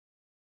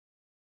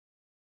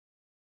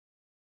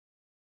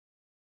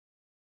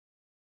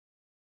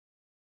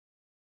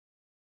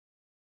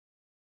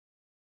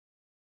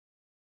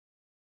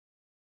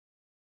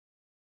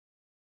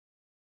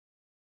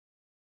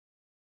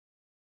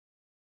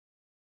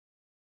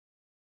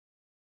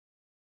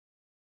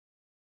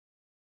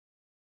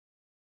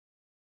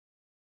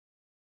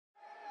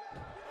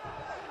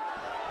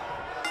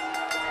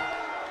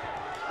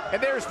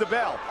And there's the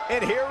bell.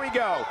 And here we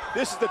go.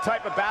 This is the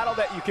type of battle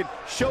that you can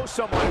show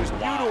someone who's new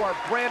to our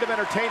brand of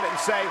entertainment and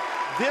say,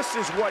 this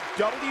is what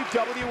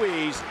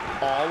WWE's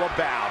all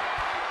about.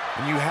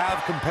 When you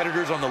have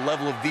competitors on the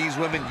level of these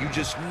women, you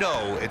just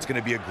know it's going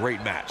to be a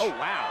great match. Oh,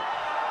 wow.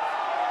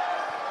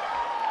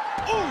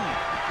 Ooh!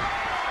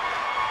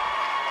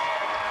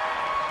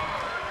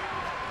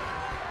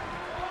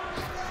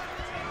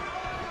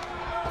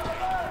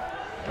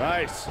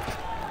 Nice.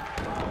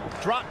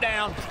 Drop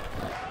down.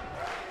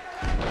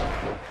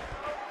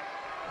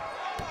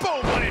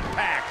 Boom, what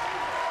impact.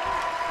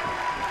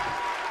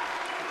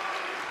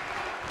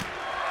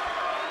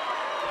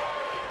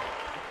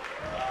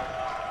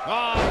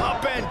 Oh,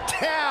 up and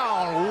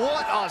down.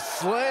 What a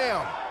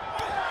slam.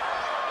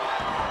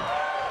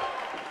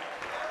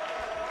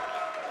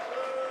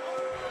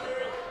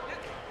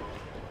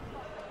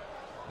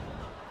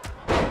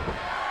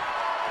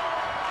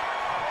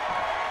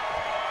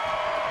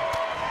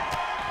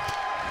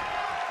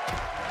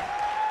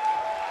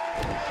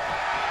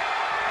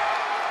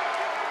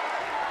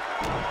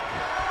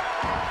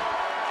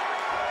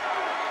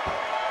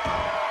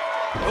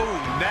 Oh,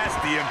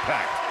 nasty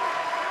impact.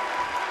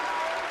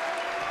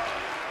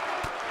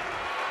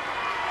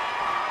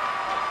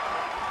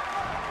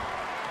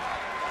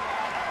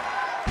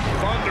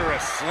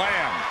 Thunderous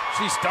slam.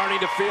 She's starting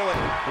to feel it.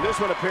 And this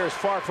one appears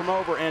far from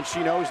over, and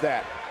she knows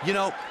that. You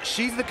know,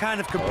 she's the kind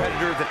of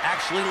competitor that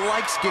actually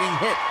likes getting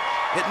hit.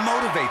 It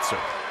motivates her.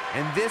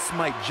 And this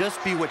might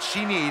just be what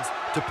she needs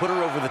to put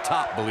her over the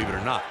top, believe it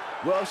or not.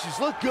 Well, she's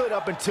looked good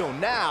up until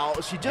now.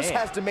 She just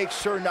has to make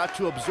sure not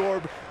to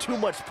absorb too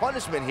much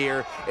punishment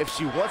here if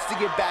she wants to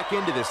get back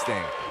into this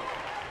thing.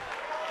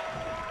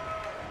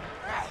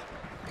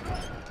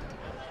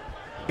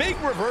 Big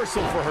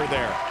reversal for her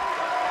there.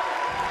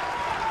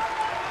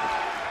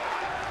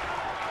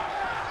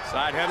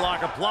 Side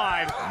headlock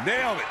applied.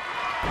 Nailed it.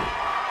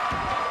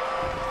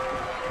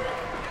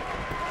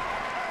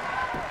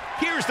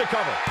 Here's the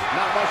cover.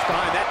 Not much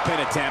behind that pin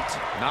attempt.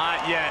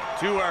 Not yet.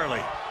 Too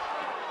early.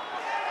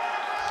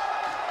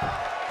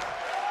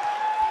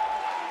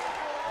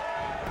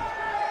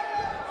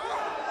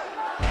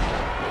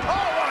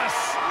 Oh, what a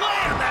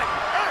slam! That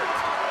hurt!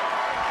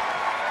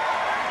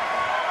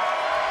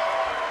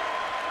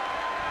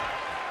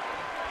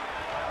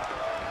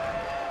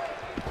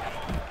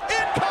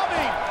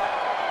 Incoming!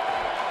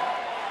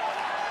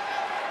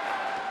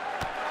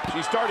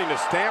 She's starting to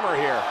stammer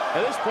here.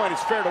 At this point,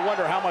 it's fair to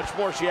wonder how much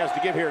more she has to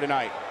give here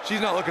tonight.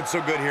 She's not looking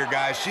so good here,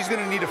 guys. She's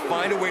going to need to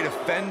find a way to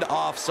fend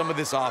off some of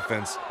this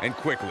offense, and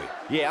quickly.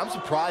 Yeah, I'm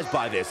surprised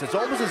by this. It's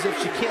almost as if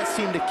she can't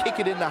seem to kick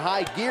it into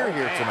high gear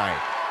here tonight.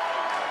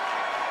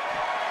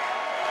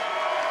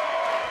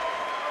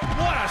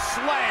 What a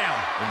slam!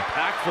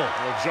 Impactful.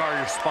 Will jar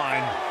your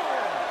spine.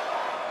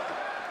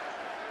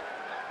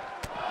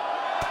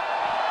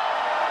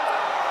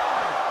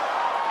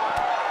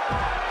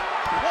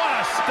 What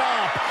a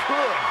stomp!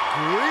 Good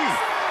grief.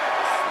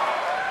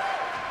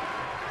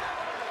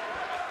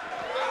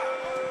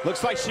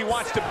 Looks like she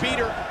wants to beat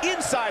her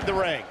inside the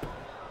ring.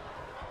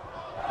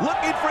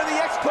 Looking for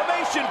the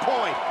exclamation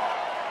point.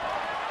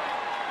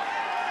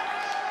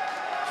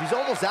 She's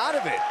almost out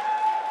of it.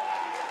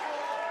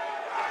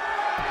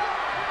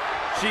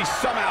 She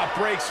somehow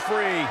breaks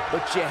free.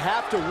 But you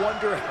have to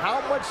wonder how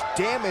much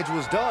damage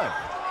was done.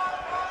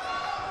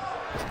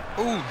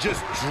 Ooh,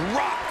 just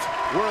dropped.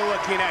 We're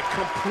looking at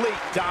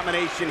complete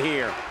domination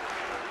here.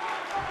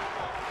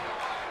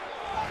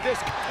 This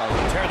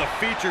Tear the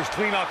features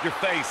clean off your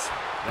face.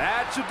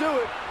 that should do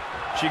it.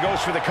 She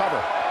goes for the cover.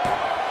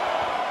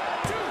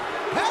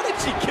 How did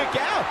she kick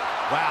out?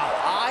 Wow,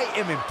 I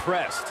am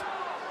impressed.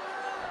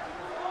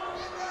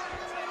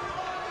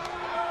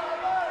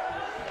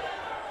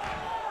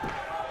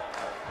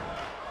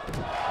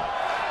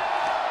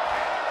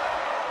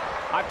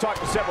 I've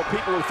talked to several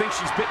people who think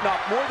she's bitten off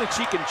more than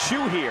she can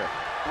chew here.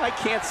 I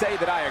can't say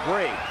that I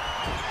agree.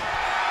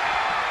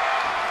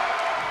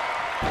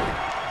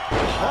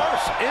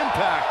 Harsh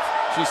impact.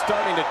 She's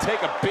starting to take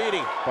a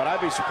beating, but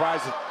I'd be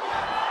surprised if...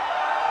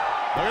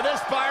 Look at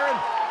this, Byron.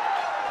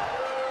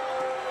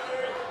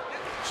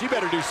 She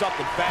better do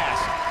something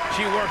fast.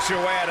 She works her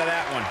way out of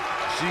that one.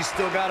 She's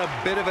still got a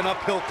bit of an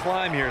uphill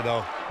climb here,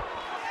 though.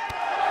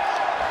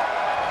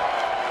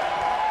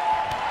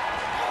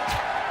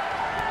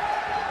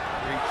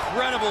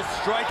 Incredible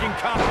striking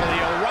combo,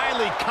 the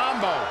O'Reilly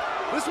combo.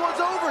 This one's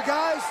over,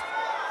 guys.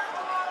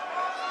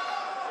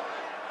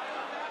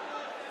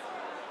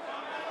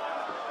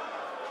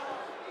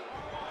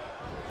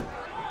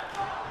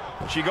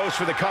 She goes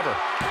for the cover.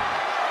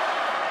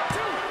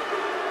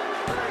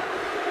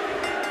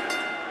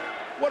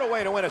 What a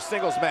way to win a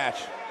singles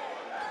match.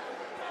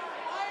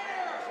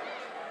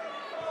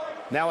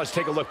 Now let's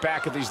take a look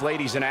back at these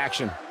ladies in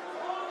action.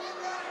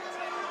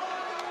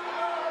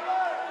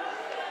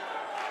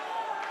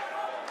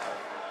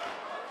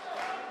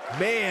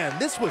 Man,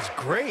 this was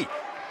great.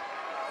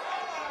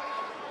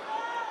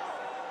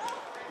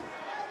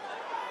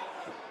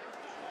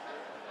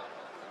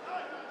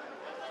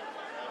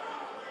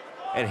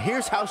 And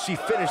here's how she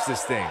finished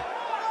this thing.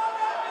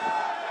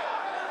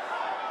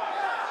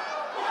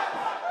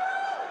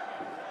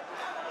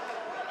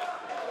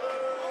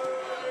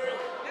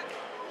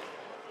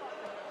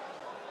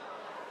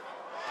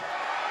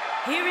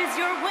 Here is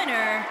your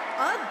winner,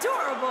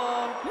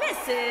 adorable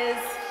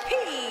Mrs. P.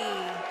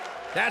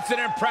 That's an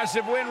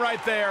impressive win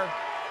right there.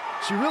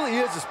 She really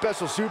is a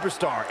special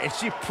superstar, and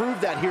she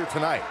proved that here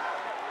tonight.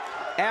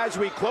 As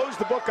we close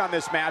the book on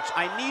this match,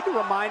 I need to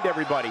remind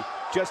everybody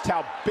just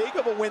how big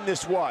of a win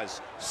this was.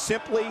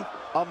 Simply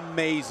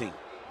amazing.